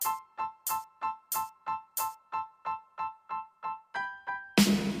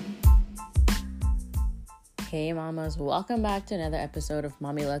Hey mamas, welcome back to another episode of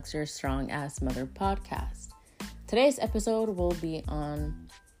Mommy Luxury Strong Ass Mother Podcast. Today's episode will be on,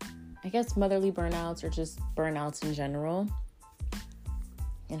 motherly burnouts or just burnouts in general.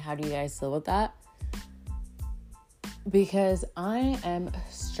 And how do you guys deal with that? Because I am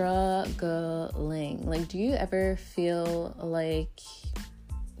struggling. Do you ever feel like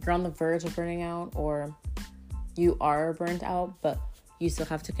you're on the verge of burning out, or you are burnt out, but you still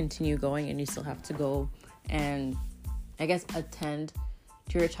have to continue going and you still have to go and attend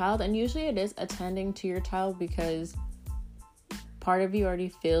to your child? And usually it is attending to your child because part of you already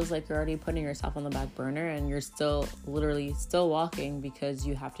feels like you're already putting yourself on the back burner and you're still walking because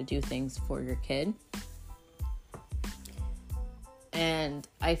you have to do things for your kid. And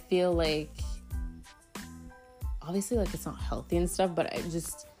I feel like obviously it's not healthy and stuff, but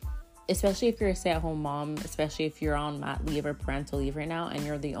especially if you're a stay-at-home mom, especially if you're on mat leave or parental leave right now and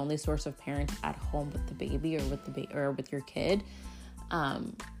you're the only source of parent at home with the baby or with your kid,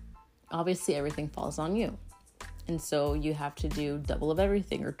 obviously everything falls on you. And so you have to do double of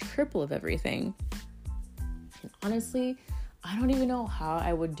everything or triple of everything. And honestly, I don't even know how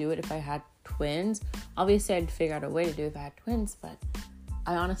I would do it if I had twins. Obviously, I'd figure out a way to do it if I had twins, but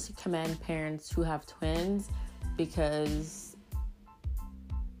I honestly commend parents who have twins because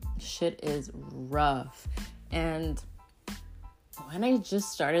shit is rough. And when I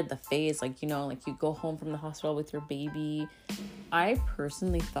just started the phase, you go home from the hospital with your baby, I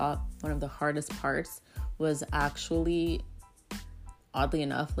personally thought one of the hardest parts was actually, oddly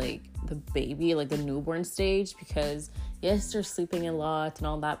enough, the baby, the newborn stage, because yes, they're sleeping a lot and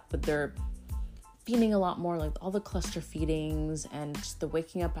all that, but they're feeding a lot more, all the cluster feedings and just the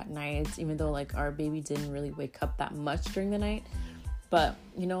waking up at night, even though our baby didn't really wake up that much during the night. But,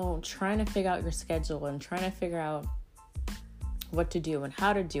 trying to figure out your schedule and trying to figure out what to do and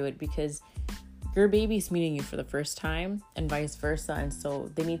how to do it, because your baby's meeting you for the first time and vice versa. And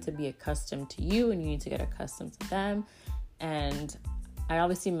so they need to be accustomed to you and you need to get accustomed to them. And I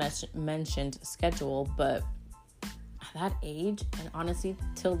obviously mentioned schedule, but at that age, and honestly,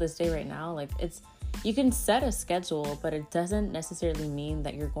 till this day right now, you can set a schedule, but it doesn't necessarily mean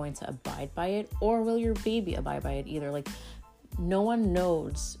that you're going to abide by it, or will your baby abide by it either. No one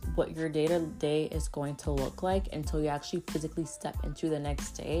knows what your day-to-day is going to look like until you actually physically step into the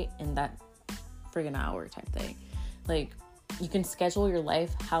next day in that friggin' hour type thing. You can schedule your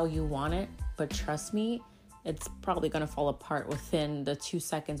life how you want it, but trust me, it's probably going to fall apart within the 2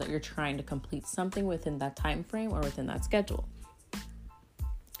 seconds that you're trying to complete something within that time frame or within that schedule.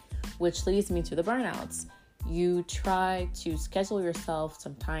 Which leads me to the burnouts. You try to schedule yourself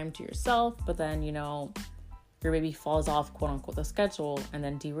some time to yourself, but then, your baby falls off, quote unquote, the schedule and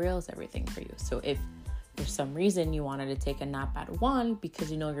then derails everything for you. So if for some reason you wanted to take a nap at 1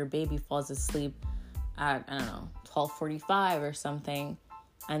 because your baby falls asleep at, 12:45 or something,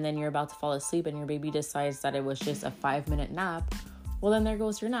 and then you're about to fall asleep and your baby decides that it was just a 5-minute nap, well, then there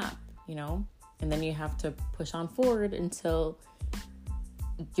goes your nap, and then you have to push on forward until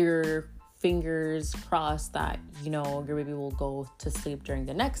your fingers crossed that, your baby will go to sleep during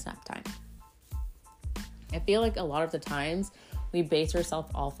the next nap time. I feel like a lot of the times we base ourselves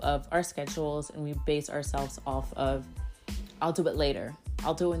off of our schedules and we base ourselves off of, I'll do it later.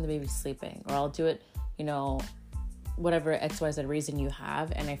 I'll do it when the baby's sleeping, or I'll do it, whatever XYZ reason you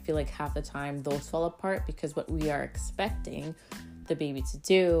have. And I feel like half the time those fall apart because what we are expecting the baby to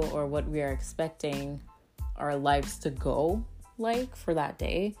do, or what we are expecting our lives to go for that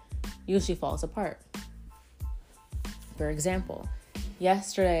day, usually falls apart. For example,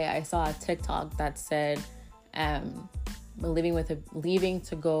 yesterday I saw a TikTok that said, leaving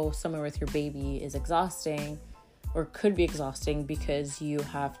to go somewhere with your baby is exhausting, or could be exhausting, because you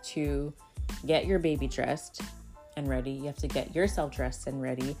have to get your baby dressed and ready, you have to get yourself dressed and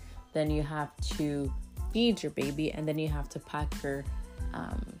ready, then you have to feed your baby, and then you have to pack your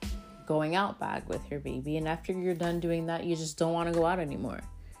going out bag with your baby, and after you're done doing that, you just don't want to go out anymore.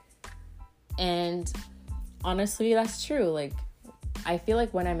 And honestly, that's true. I feel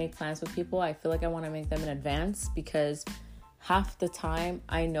like when I make plans with people, I feel like I want to make them in advance, because half the time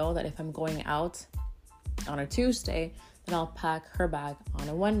I know that if I'm going out on a Tuesday, then I'll pack her bag on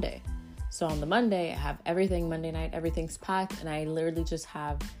a Monday. So on the Monday, I have everything. Monday night, everything's packed, and I literally just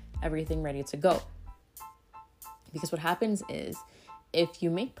have everything ready to go. Because what happens is, if you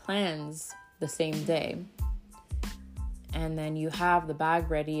make plans the same day, and then you have the bag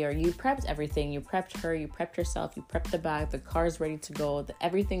ready, or you prepped everything, you prepped her, you prepped yourself, you prepped the bag, the car's ready to go,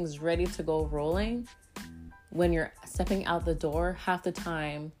 everything's ready to go rolling, when you're stepping out the door, half the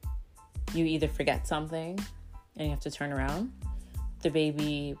time you either forget something and you have to turn around, the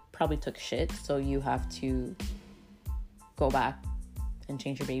baby probably took shit, so you have to go back and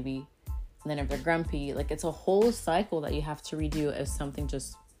change your baby. And then if they're grumpy, like, it's a whole cycle that you have to redo if something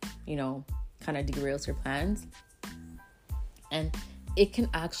just, kind of derails your plans. And it can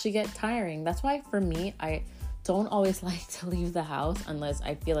actually get tiring. That's why for me, I don't always like to leave the house unless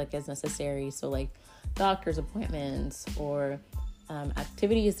I feel like it's necessary. So like doctor's appointments or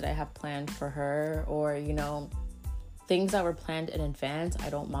activities that I have planned for her, or, things that were planned in advance, I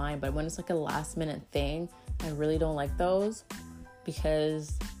don't mind. But when it's like a last minute thing, I really don't like those,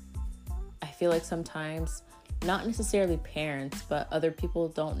 because I feel like sometimes, not necessarily parents, but other people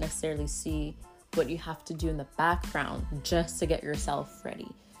don't necessarily see what you have to do in the background just to get yourself ready.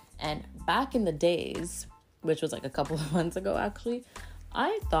 And back in the days, which was like a couple of months ago actually,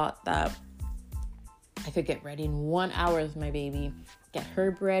 I thought that I could get ready in 1 hour with my baby, get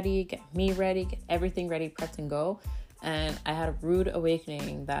her ready, get me ready, get everything ready, prepped and go. And I had a rude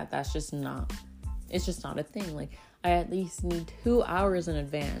awakening that it's just not a thing. Like, I at least need 2 hours in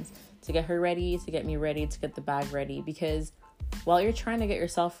advance to get her ready, to get me ready, to get the bag ready. Because while you're trying to get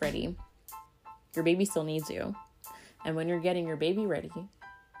yourself ready, your baby still needs you. And when you're getting your baby ready,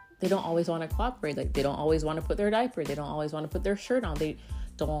 they don't always want to cooperate. Like, they don't always want to put their diaper. They don't always want to put their shirt on. They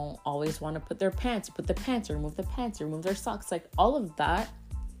don't always want to put their pants, put the pants, or remove the pants, or remove their socks. Like, all of that,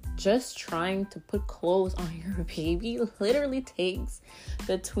 just trying to put clothes on your baby literally takes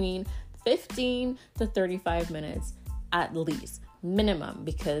between 15 to 35 minutes at least, minimum.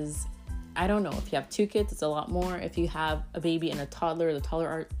 Because I don't know, if you have 2 kids, it's a lot more. If you have a baby and a toddler, the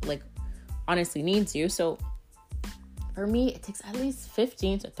toddler honestly needs you. So for me, it takes at least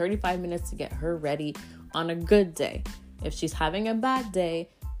 15 to 35 minutes to get her ready on a good day. If she's having a bad day,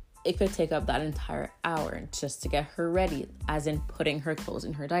 it could take up that entire hour just to get her ready, as in putting her clothes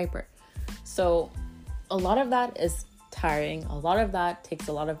in her diaper. So a lot of that is tiring. A lot of that takes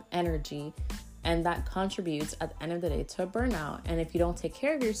a lot of energy, and that contributes at the end of the day to a burnout. And if you don't take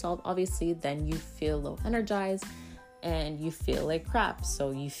care of yourself, obviously, then you feel low energized and you feel like crap.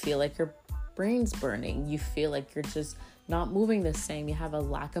 So you feel like your brain's burning. You feel like you're just not moving the same. You have a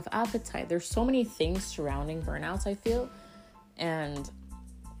lack of appetite. There's so many things surrounding burnouts, I feel. And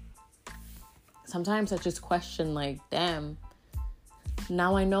sometimes I just question, like, damn,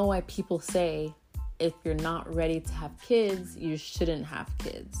 now I know why people say if you're not ready to have kids, you shouldn't have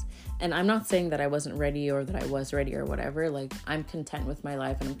kids. And I'm not saying that I wasn't ready or that I was ready or whatever. Like, I'm content with my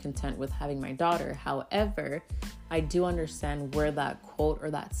life and I'm content with having my daughter. However, I do understand where that quote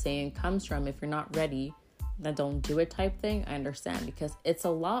or that saying comes from. If you're not ready, then don't do it type thing. I understand, because it's a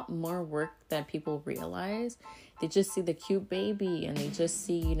lot more work than people realize. They just see the cute baby and they just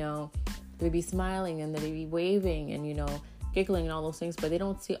see, the baby smiling and the baby waving and, giggling and all those things, but they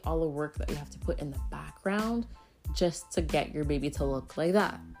don't see all the work that you have to put in the background just to get your baby to look like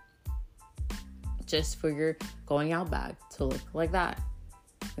that. Just for your going out bag to look like that.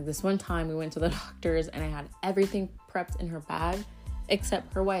 Like, this one time we went to the doctor's and I had everything prepped in her bag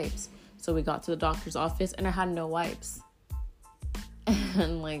except her wipes. So we got to the doctor's office and I had no wipes.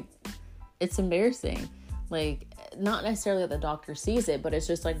 And like, it's embarrassing. Like, not necessarily that the doctor sees it, but it's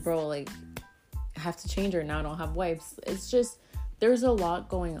just like, bro, like, I have to change her now. I don't have wipes. It's just, there's a lot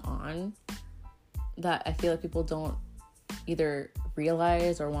going on that I feel like people don't either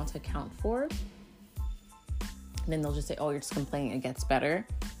realize or want to account for. And then they'll just say, oh, you're just complaining, it gets better.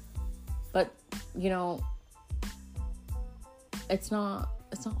 But, it's not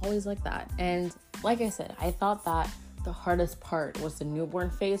always like that. And like I said, I thought that the hardest part was the newborn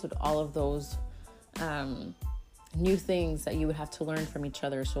phase, with all of those new things that you would have to learn from each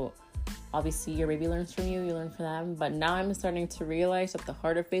other. So obviously your baby learns from you, you learn from them. But now I'm starting to realize that the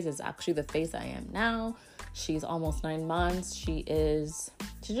harder phase is actually the phase I am now. She's almost 9 months. She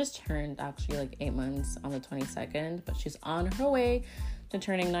just turned actually like 8 months on the 22nd, but she's on her way to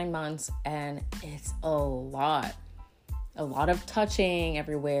turning 9 months. And it's a lot of touching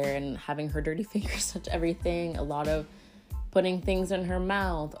everywhere and having her dirty fingers touch everything. A lot of putting things in her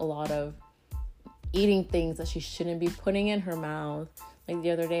mouth, a lot of eating things that she shouldn't be putting in her mouth. Like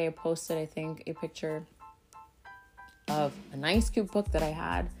the other day, I posted, I think, a picture of a nice cute book that I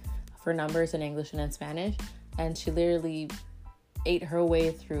had for numbers in English and in Spanish, and she literally ate her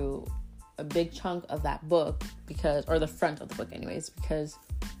way through a big chunk of that book or the front of the book anyways, because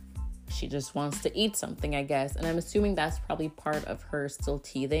she just wants to eat something, I guess. And I'm assuming that's probably part of her still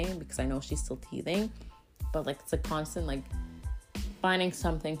teething, because I know she's still teething, but like, it's a constant like finding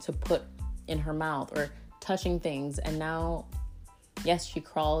something to put in her mouth or touching things. And now, yes, she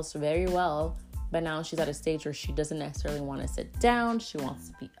crawls very well, But now she's at a stage where she doesn't necessarily want to sit down. She wants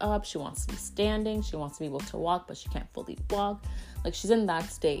to be up. She wants to be standing. She wants to be able to walk, but she can't fully walk. Like, she's in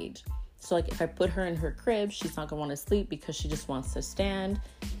that stage. So, like, if I put her in her crib, she's not going to want to sleep because she just wants to stand.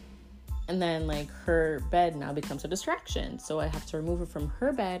 And then, like, her bed now becomes a distraction. So I have to remove her from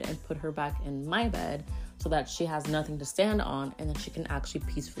her bed and put her back in my bed so that she has nothing to stand on, and then she can actually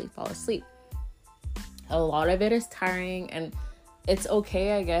peacefully fall asleep. A lot of it is tiring, and it's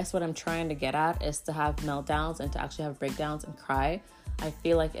okay, I guess. What I'm trying to get at is to have meltdowns and to actually have breakdowns and cry. I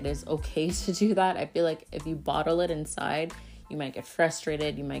feel like it is okay to do that. I feel like if you bottle it inside, you might get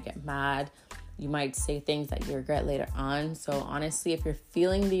frustrated, you might get mad, you might say things that you regret later on. So honestly, if you're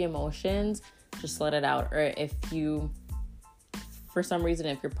feeling the emotions, just let it out. Or if you, for some reason,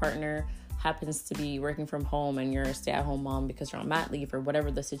 if your partner happens to be working from home and you're a stay-at-home mom because you're on mat leave or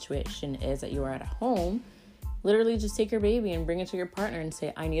whatever the situation is that you are at home, literally just take your baby and bring it to your partner and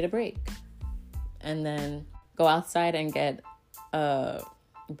say, I need a break. And then go outside and get a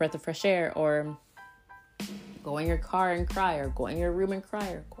breath of fresh air, or go in your car and cry, or go in your room and cry,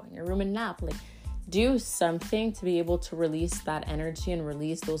 or go in your room and nap. Like, do something to be able to release that energy and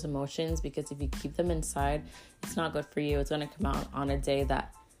release those emotions, because if you keep them inside, it's not good for you. It's going to come out on a day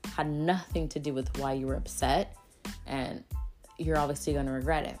that had nothing to do with why you were upset, and you're obviously going to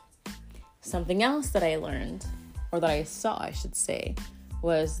regret it. Something else that I learned, or that I saw, I should say,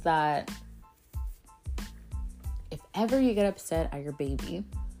 was that if ever you get upset at your baby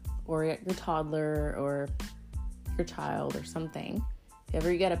or at your toddler or your child or something, if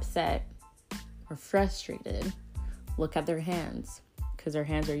ever you get upset or frustrated, look at their hands, because their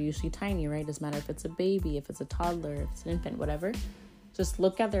hands are usually tiny, right? Doesn't matter if it's a baby, if it's a toddler, if it's an infant, whatever. Just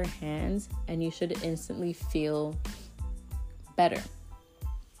look at their hands and you should instantly feel better.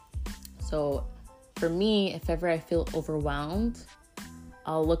 So for me, if ever I feel overwhelmed,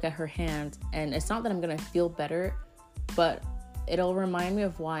 I'll look at her hand, and it's not that I'm going to feel better, but it'll remind me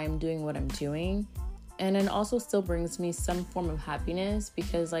of why I'm doing what I'm doing. And it also still brings me some form of happiness,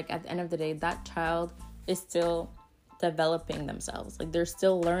 because like at the end of the day, that child is still developing themselves. Like, they're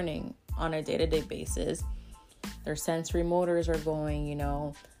still learning on a day-to-day basis. Their sensory motors are going, you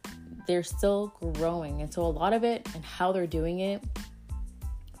know, they're still growing. And so a lot of it and how they're doing it,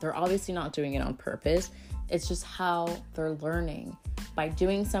 they're obviously not doing it on purpose. It's just how they're learning. By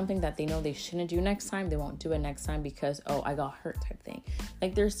doing something that they know they shouldn't do next time, they won't do it next time because, oh, I got hurt type thing.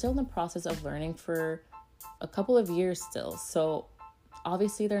 Like, they're still in the process of learning for a couple of years still. So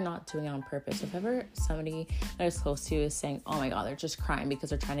obviously they're not doing it on purpose. If ever somebody that is close to you is saying, oh my God, they're just crying because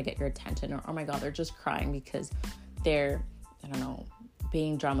they're trying to get your attention, or oh my God, they're just crying because they're, I don't know,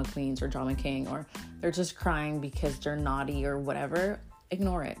 being drama queens or drama king, or they're just crying because they're naughty or whatever,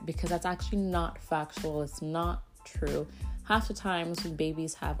 ignore it, because that's actually not factual. It's not true. Half the times when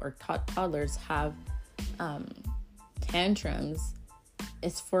babies have, or toddlers have tantrums,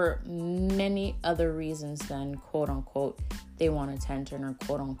 it's for many other reasons than quote unquote they want attention, or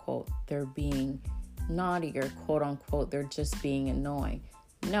quote unquote they're being naughty, or quote unquote they're just being annoying.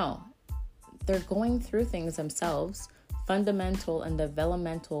 No, they're going through things themselves. Fundamental and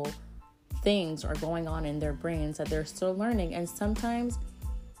developmental things are going on in their brains that they're still learning. And sometimes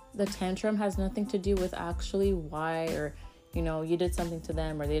the tantrum has nothing to do with actually why, or, you know, you did something to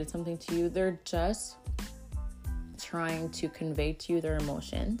them or they did something to you. They're just trying to convey to you their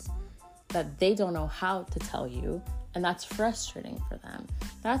emotions that they don't know how to tell you, and that's frustrating for them.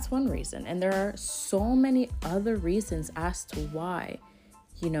 That's one reason. And there are so many other reasons as to why,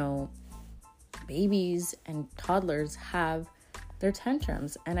 you know, babies and toddlers have their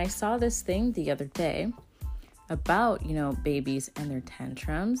tantrums. And I saw this thing the other day about, you know, babies and their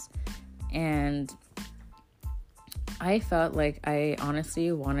tantrums, and I felt like I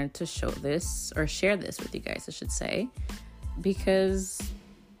honestly wanted to show this, or share this with you guys, I should say, because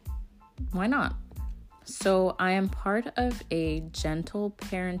why not? So I am part of a Gentle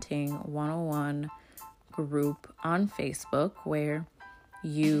Parenting 101 group on Facebook where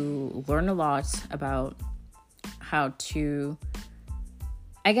you learn a lot about how to,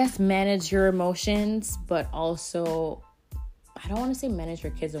 I guess, manage your emotions, but also, I don't want to say manage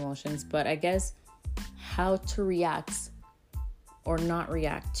your kids' emotions, but I guess how to react or not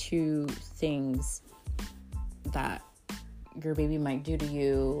react to things that your baby might do to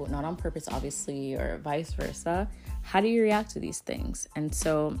you, not on purpose, obviously, or vice versa. How do you react to these things? And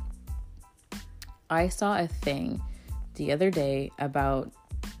so I saw a thing the other day about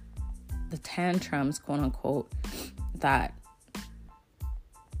the tantrums, quote unquote, that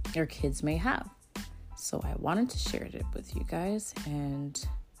your kids may have. So I wanted to share it with you guys, and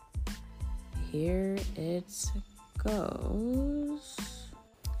here it goes.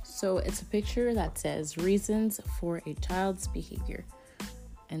 So it's a picture that says reasons for a child's behavior.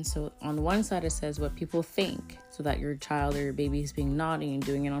 And so on one side, it says what people think, so that your child or your baby is being naughty and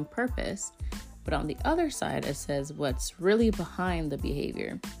doing it on purpose. But on the other side, it says what's really behind the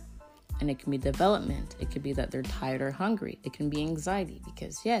behavior. And it can be development. It could be that they're tired or hungry. It can be anxiety,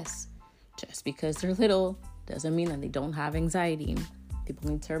 because yes, just because they're little doesn't mean that they don't have anxiety. People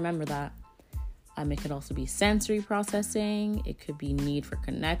need to remember that. It could also be sensory processing. It could be need for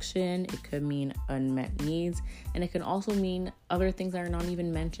connection. It could mean unmet needs. And it can also mean other things that are not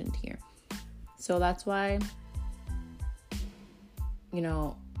even mentioned here. So that's why,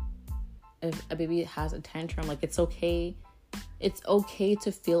 if a baby has a tantrum, like, it's okay. It's okay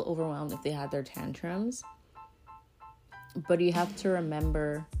to feel overwhelmed if they had their tantrums. But you have to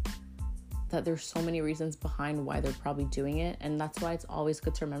remember that there's so many reasons behind why they're probably doing it. And that's why it's always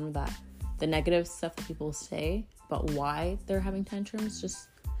good to remember that the negative stuff that people say about why they're having tantrums, just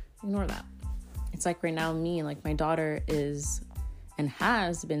ignore that. It's like right now, like my daughter is and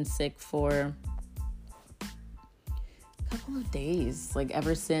has been sick for a couple of days, like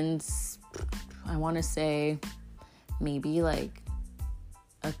ever since, I want to say maybe like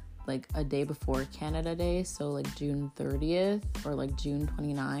a day before Canada Day, so like June 30th or like June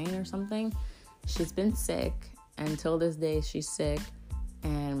 29 or something. She's been sick, and till this day she's sick,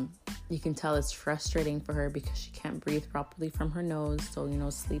 and you can tell it's frustrating for her because she can't breathe properly from her nose. So,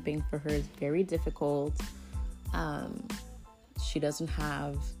 sleeping for her is very difficult. She doesn't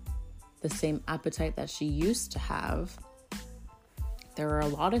have the same appetite that she used to have. There are a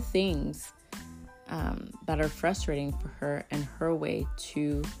lot of things that are frustrating for her, and her way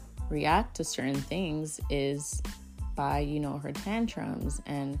to react to certain things is by, her tantrums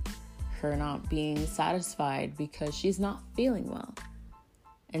and her not being satisfied because she's not feeling well.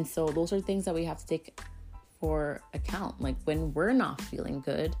 And so those are things that we have to take for account. Like, when we're not feeling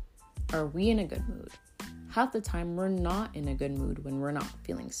good, are we in a good mood? Half the time we're not in a good mood when we're not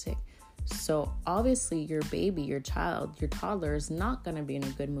feeling sick. So obviously your baby, your child, your toddler is not going to be in a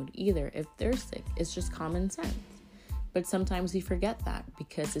good mood either if they're sick. It's just common sense. But sometimes we forget that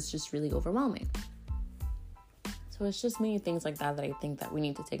because it's just really overwhelming. So it's just many things like that I think that we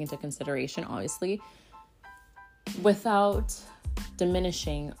need to take into consideration, obviously, without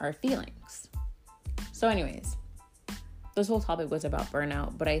diminishing our feelings. So anyways, this whole topic was about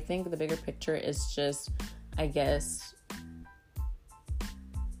burnout, but I think the bigger picture is just, I guess,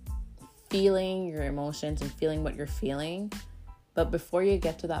 feeling your emotions and feeling what you're feeling. But before you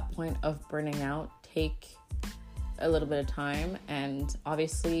get to that point of burning out, take a little bit of time. And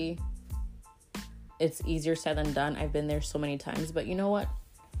obviously it's easier said than done. I've been there so many times, but you know what?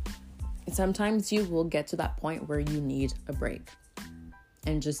 Sometimes you will get to that point where you need a break,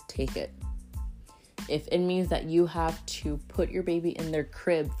 and just take it. If it means that you have to put your baby in their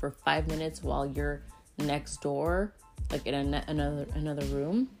crib for 5 minutes while you're next door, like in another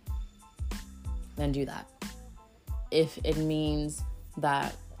room, then do that. If it means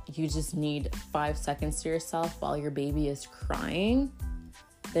that you just need 5 seconds to yourself while your baby is crying,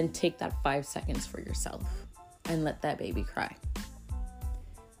 then take that 5 seconds for yourself and let that baby cry.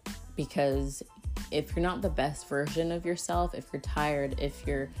 Because if you're not the best version of yourself, if you're tired, if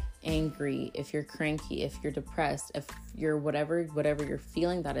you're angry, if you're cranky, if you're depressed, if you're whatever you're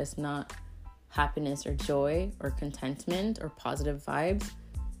feeling that is not happiness or joy or contentment or positive vibes,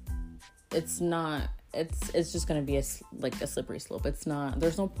 it's just going to be a slippery slope.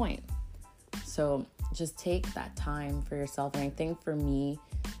 There's no point. So just take that time for yourself. And I think for me,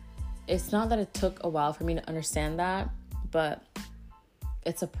 it's not that it took a while for me to understand that, but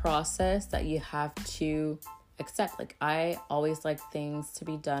it's a process that you have to accept. Like, I always like things to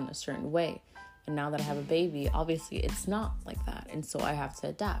be done a certain way. And now that I have a baby, obviously it's not like that. And so I have to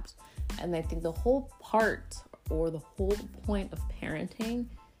adapt. And I think the whole part or the whole point of parenting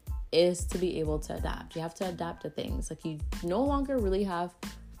is to be able to adapt. You have to adapt to things. Like, you no longer really have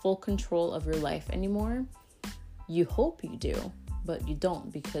full control of your life anymore. You hope you do, but you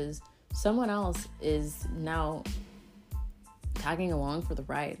don't, because someone else is now tagging along for the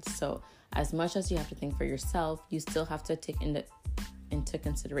ride. So as much as you have to think for yourself, you still have to take into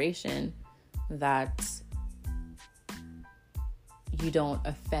consideration that you don't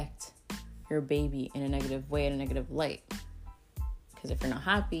affect your baby in a negative way, in a negative light. Because if you're not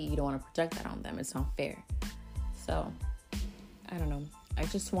happy, you don't want to project that on them. It's not fair. So, I don't know. I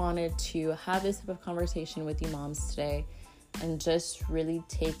just wanted to have this type of conversation with you moms today and just really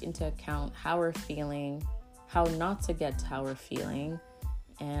take into account how we're feeling, how not to get to how we're feeling,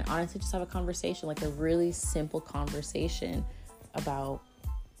 and honestly just have a conversation, like a really simple conversation about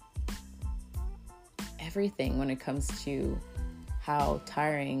everything when it comes to how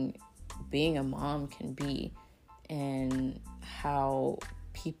tiring being a mom can be, and how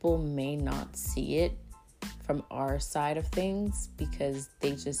people may not see it from our side of things because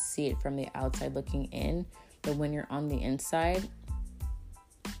they just see it from the outside looking in. But when you're on the inside,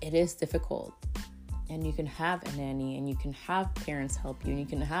 it is difficult. And you can have a nanny, and you can have parents help you, and you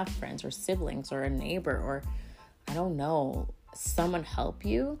can have friends or siblings or a neighbor or, I don't know, someone help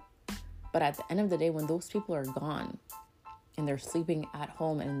you. But at the end of the day, when those people are gone and they're sleeping at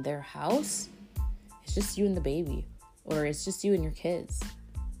home in their house, it's just you and the baby, or it's just you and your kids.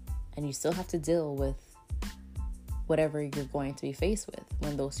 And you still have to deal with whatever you're going to be faced with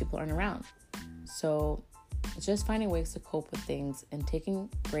when those people aren't around. So just finding ways to cope with things and taking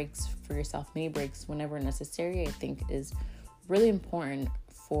breaks for yourself, mini breaks whenever necessary, I think is really important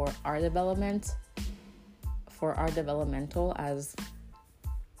for our development, for our developmental as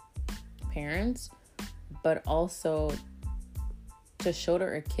parents, but also to show to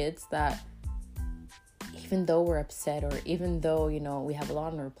our kids that even though we're upset, or even though, we have a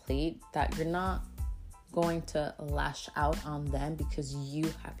lot on our plate, that you're not going to lash out on them because you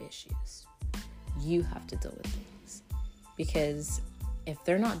have issues. You have to deal with things. Because if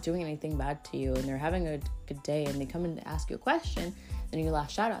they're not doing anything bad to you and they're having a good day and they come in to ask you a question and you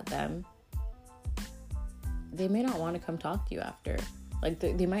lash out at them, they may not want to come talk to you after. Like,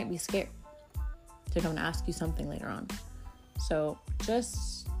 they might be scared. They're going to ask you something later on. So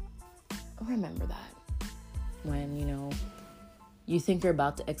just remember that when, you think you're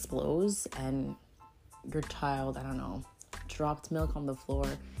about to explode and your child, dropped milk on the floor,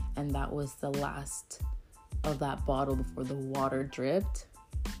 and that was the last of that bottle before the water dripped,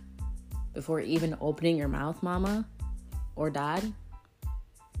 before even opening your mouth, mama or dad,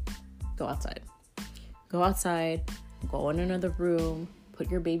 go outside. Go outside, go in another room, put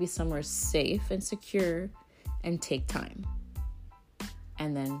your baby somewhere safe and secure, and take time.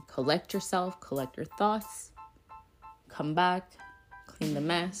 And then collect yourself, collect your thoughts, come back, clean the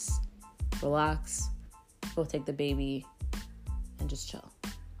mess, relax, go take the baby, and just chill.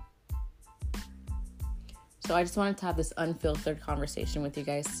 So I just wanted to have this unfiltered conversation with you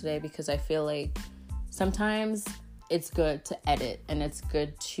guys today, because I feel like sometimes it's good to edit, and it's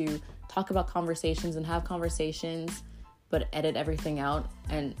good to talk about conversations and have conversations, but edit everything out.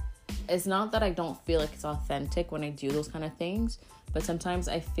 And it's not that I don't feel like it's authentic when I do those kind of things, but sometimes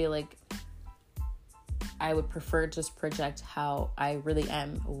I feel like I would prefer to just project how I really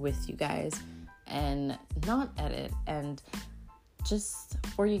am with you guys and not edit, and just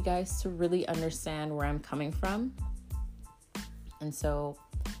for you guys to really understand where I'm coming from. And so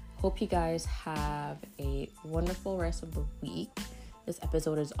hope you guys have a wonderful rest of the week. This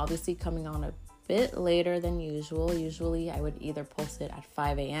episode is obviously coming on a bit later than usual. Usually I would either post it at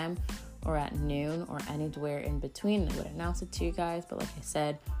 5 a.m. or at noon or anywhere in between. I would announce it to you guys, but like I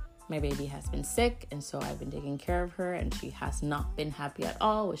said, my baby has been sick, and so I've been taking care of her, and she has not been happy at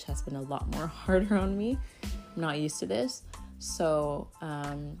all, which has been a lot more harder on me. I'm not used to this. So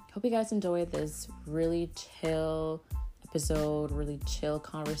hope you guys enjoyed this really chill episode, really chill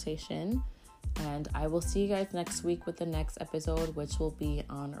conversation. And I will see you guys next week with the next episode, which will be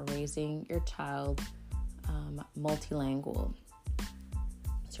on raising your child multilingual.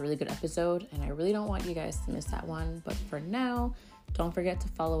 It's a really good episode, and I really don't want you guys to miss that one. But for now, don't forget to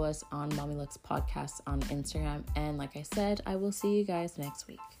follow us on Mommy Lux Podcast on Instagram. And like I said, I will see you guys next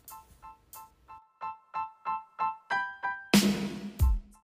week.